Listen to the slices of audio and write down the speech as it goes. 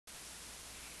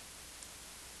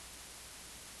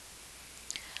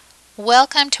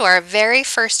Welcome to our very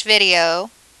first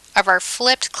video of our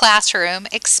flipped classroom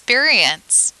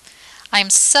experience.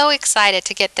 I'm so excited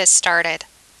to get this started.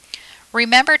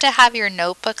 Remember to have your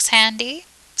notebooks handy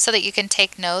so that you can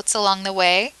take notes along the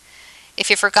way.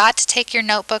 If you forgot to take your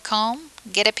notebook home,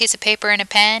 get a piece of paper and a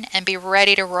pen and be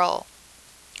ready to roll.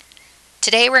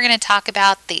 Today we're going to talk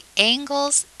about the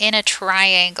angles in a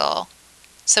triangle.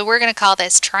 So we're going to call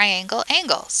this triangle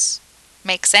angles.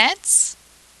 Make sense?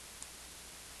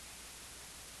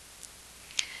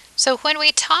 So when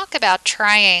we talk about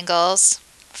triangles,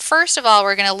 first of all,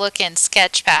 we're going to look in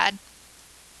Sketchpad.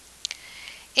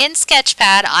 In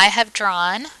Sketchpad, I have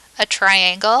drawn a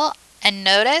triangle, and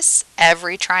notice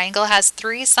every triangle has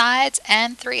 3 sides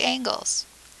and 3 angles.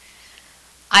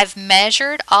 I've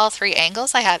measured all 3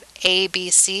 angles. I have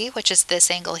ABC, which is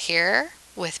this angle here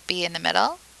with B in the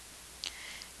middle.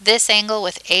 This angle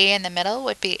with A in the middle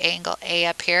would be angle A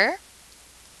up here.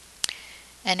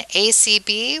 And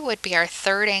ACB would be our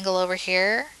third angle over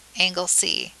here, angle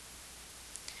C.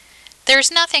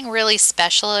 There's nothing really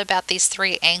special about these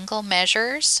 3 angle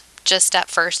measures, just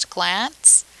at first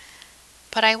glance,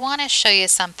 but I want to show you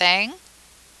something.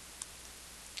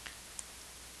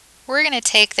 We're going to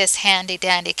take this handy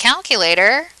dandy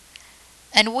calculator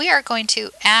and we are going to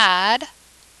add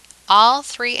all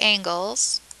 3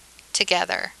 angles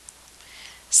together.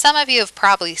 Some of you have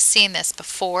probably seen this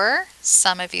before,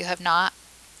 some of you have not.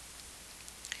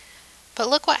 But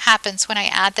look what happens when I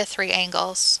add the 3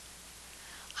 angles.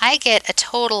 I get a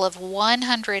total of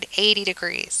 180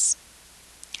 degrees.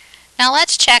 Now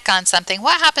let's check on something.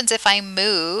 What happens if I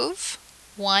move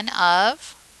one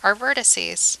of our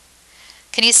vertices?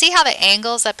 Can you see how the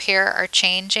angles up here are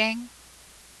changing?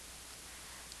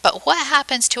 But what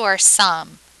happens to our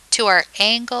sum, to our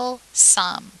angle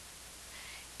sum?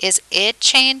 Is it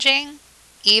changing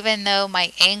even though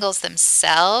my angles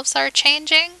themselves are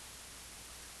changing?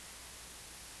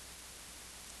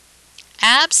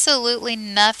 Absolutely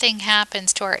nothing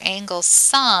happens to our angle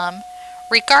sum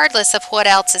regardless of what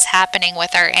else is happening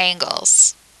with our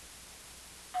angles.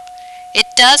 It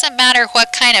doesn't matter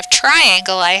what kind of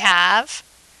triangle I have,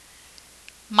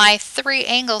 my 3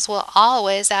 angles will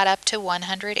always add up to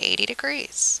 180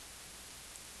 degrees.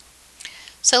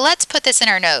 So let's put this in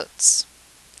our notes.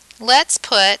 We're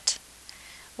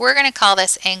going to call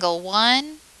this angle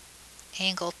 1,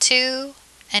 angle 2,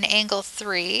 and angle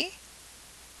 3.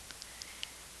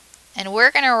 And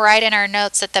we're going to write in our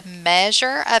notes that the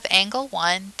measure of angle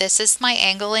 1, this is my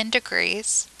angle in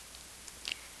degrees,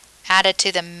 added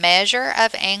to the measure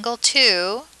of angle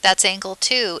 2, that's angle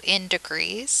 2 in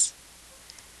degrees,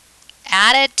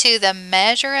 added to the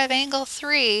measure of angle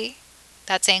 3,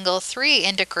 that's angle 3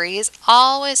 in degrees,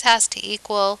 always has to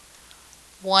equal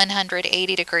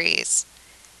 180 degrees.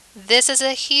 This is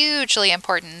a hugely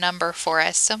important number for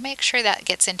us, so make sure that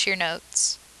gets into your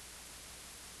notes.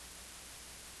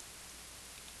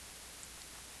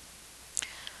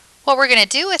 What we're going to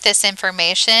do with this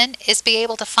information is be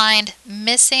able to find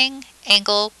missing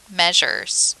angle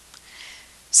measures.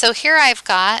 So here I've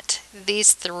got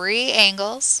these 3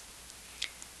 angles,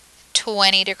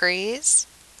 20 degrees,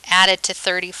 added to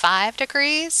 35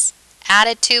 degrees,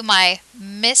 added to my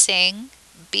missing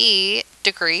B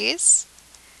degrees,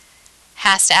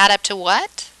 has to add up to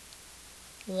what?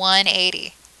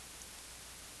 180.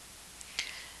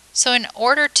 So in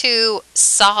order to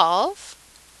solve,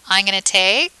 I'm going to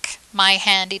take my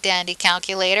handy dandy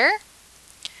calculator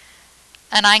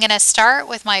and I'm going to start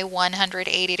with my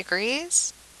 180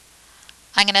 degrees.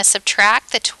 I'm going to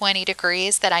subtract the 20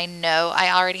 degrees that I know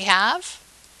I already have.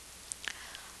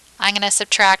 I'm going to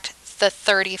subtract the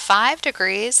 35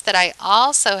 degrees that I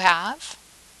also have.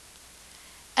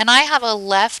 And I have a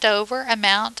leftover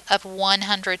amount of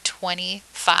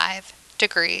 125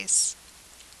 degrees.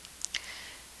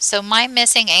 So my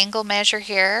missing angle measure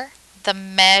here, the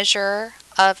measure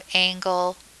of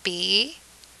angle B,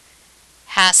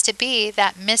 has to be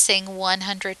that missing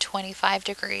 125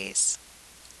 degrees.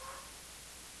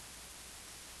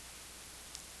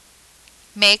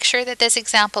 Make sure that this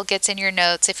example gets in your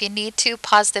notes. If you need to,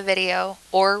 pause the video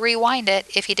or rewind it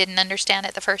if you didn't understand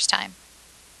it the first time.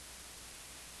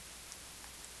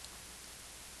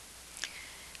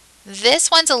 This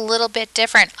one's a little bit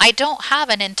different. I don't have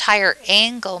an entire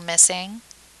angle missing.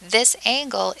 This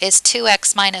angle is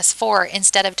 2x minus 4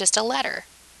 instead of just a letter.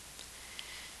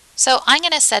 So I'm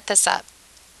going to set this up.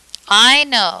 I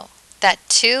know that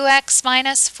 2x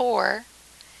minus 4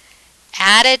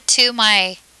 added to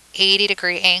my 80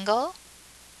 degree angle,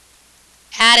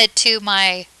 added to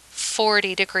my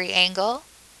 40 degree angle,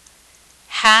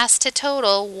 has to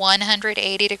total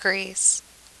 180 degrees.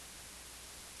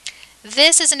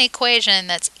 This is an equation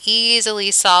that's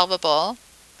easily solvable.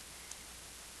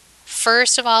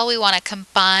 First of all, we want to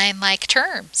combine like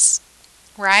terms,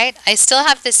 right? I still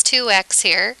have this 2x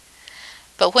here,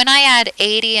 but when I add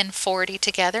 80 and 40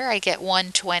 together, I get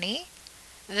 120.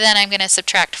 Then I'm going to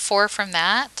subtract 4 from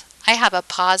that. I have a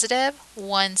positive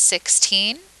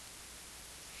 116.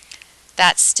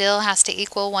 That still has to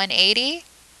equal 180.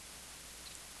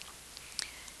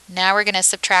 Now we're going to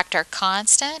subtract our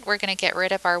constant. We're going to get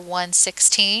rid of our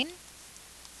 116.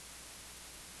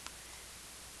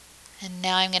 And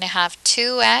now I'm going to have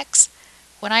 2x.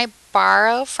 When I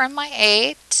borrow from my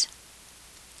 8,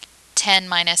 10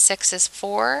 minus 6 is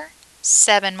 4.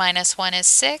 7 minus 1 is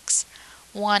 6.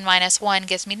 1 minus 1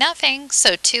 gives me nothing,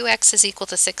 so 2x is equal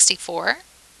to 64.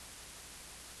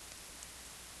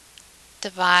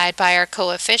 Divide by our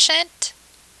coefficient.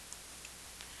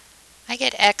 I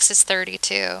get x is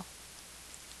 32.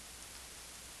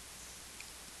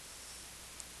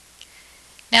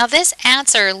 Now this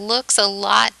answer looks a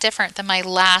lot different than my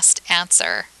last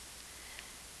answer.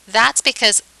 That's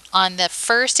because on the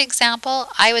first example,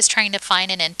 I was trying to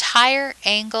find an entire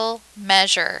angle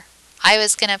measure. I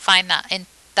was going to find that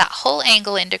whole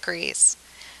angle in degrees.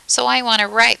 So I want to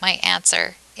write my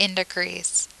answer in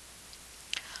degrees.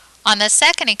 On the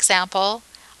second example,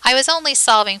 I was only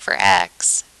solving for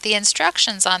x. The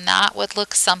instructions on that would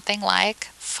look something like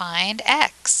find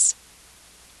x.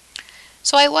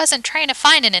 So I wasn't trying to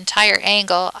find an entire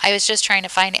angle, I was just trying to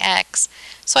find x.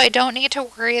 So I don't need to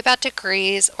worry about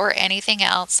degrees or anything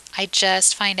else, I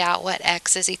just find out what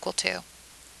x is equal to.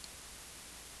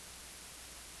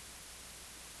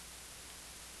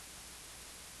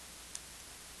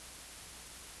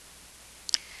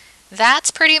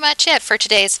 That's pretty much it for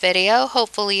today's video.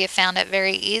 Hopefully you found it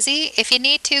very easy. If you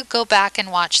need to, go back and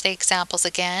watch the examples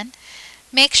again.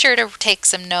 Make sure to take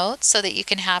some notes so that you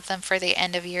can have them for the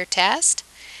end of year test.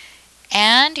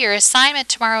 And your assignment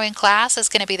tomorrow in class is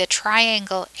going to be the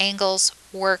triangle angles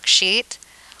worksheet.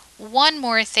 One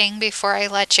more thing before I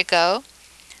let you go.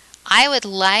 I would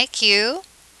like you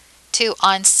to,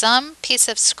 on some piece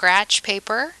of scratch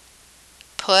paper,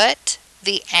 put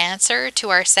the answer to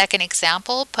our second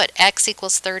example. Put x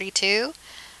equals 32.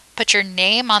 Put your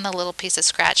name on the little piece of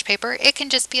scratch paper. It can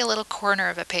just be a little corner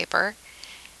of a paper.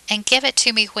 And give it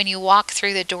to me when you walk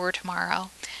through the door tomorrow.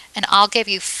 And I'll give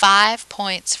you 5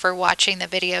 points for watching the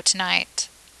video tonight.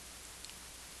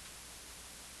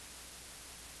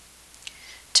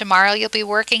 Tomorrow you'll be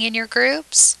working in your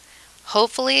groups.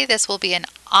 Hopefully this will be an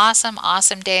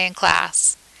awesome day in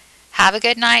class. Have a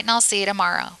good night and I'll see you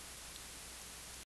tomorrow.